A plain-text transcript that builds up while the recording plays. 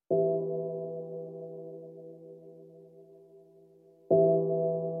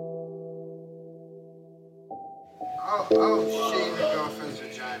Oh shit, your girlfriend's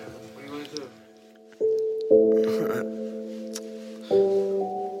vagina. What do you want to do?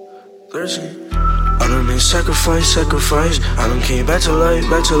 Thirsty. I done been sacrifice. I done came back to life.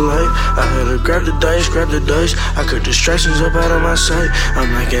 I had to grab the dice. I cut distractions up out of my sight. I'm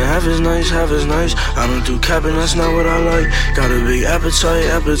making half as nice. I don't do capping, that's not what I like. Got a big appetite.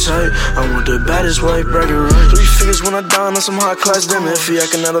 I want the baddest wife, bragging right. 3 figures when I dine on some high class dinner. If he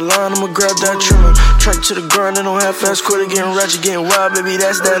acting out of line, I'ma grab that trimmer. Track to the grind, and don't half-ass quit. Getting ratchet, getting wild, baby,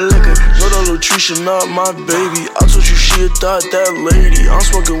 that's that liquor. Know that Latricia, not my baby. I told you she a thought, that lady. I'm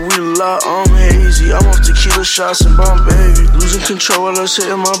smoking weed a lot, I'm hazy. I'm off tequila shots and bomb, baby. Losing control while it's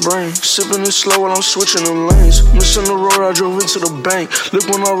hitting my brain. Sipping it slow while I'm switching them lanes. Missing the road, I drove into the bank. Look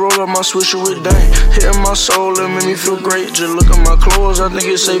when I roll up my switcher with dang. Hitting my soul, it made me feel great. Just look at my clothes, I think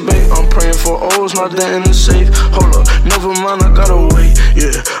it's a bait. I'm praying for O's, not that in the safe. Hold up, never mind, I gotta wait.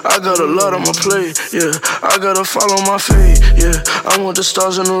 Yeah, I got a lot on my plate. Yeah, I gotta follow my fate. Yeah, I want the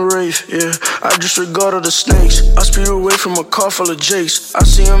stars in the rave. Yeah, I disregard all the snakes. I speed away from a car full of jakes. I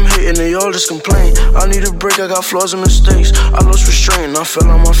see them hating, they all just complain. I need a break, I got flaws and mistakes. I lost restraint, I fell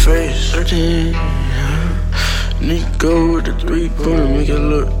on my face. 13, Nico with the 3-pointer, make it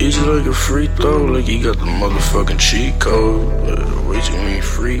look easy like a free throw. Like he got the motherfucking cheat code. Way too many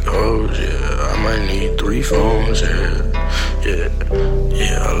freak hoes, yeah. I might need 3 phones, yeah.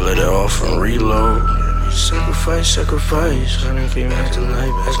 I let it off and reload. Sacrifice. I done came back to life.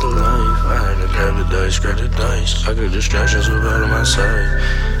 I had to grab the dice. I got distractions up out of my sight.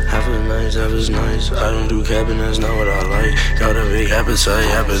 Half is nice. I don't do capping, that's not what I like. Got a big appetite.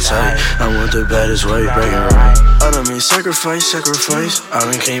 I want the baddest wife, bragging right. I done made sacrifice. I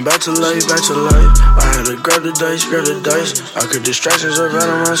done came back to life. I had to grab the dice. I cut distractions up out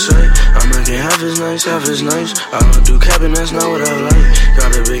of my sight. I'm making half is nice. I don't do capping, that's not what I like.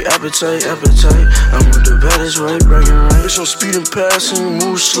 Got a big appetite. I want the baddest wife, bragging right. Bitch, I'm speeding past and you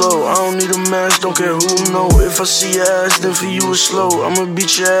move slow. I don't need a mask, don't care who know. If I see your ass, then for you it's slow. I'ma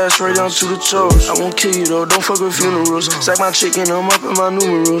beat your ass right down to the toes. I won't kill you though, don't fuck with funerals. Stack my chicken, I'm up in my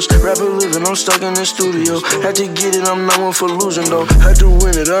numerals. Rapper living, I'm stuck in the studio. Had to get it, I'm not one for losing though. Had to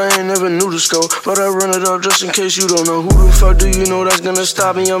win it, I ain't never knew the scope. But I run it up just in case you don't know. Who the fuck do you know that's gonna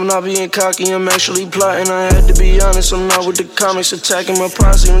stop me? I'm not being cocky, I'm actually plotting. I had to be honest, I'm not with the comics. Attacking my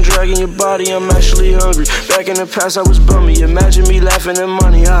posse, I'm dragging your body, I'm actually hungry. Back in the past I was bummy, imagine me laughing at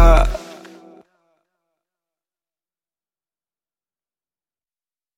money, haha.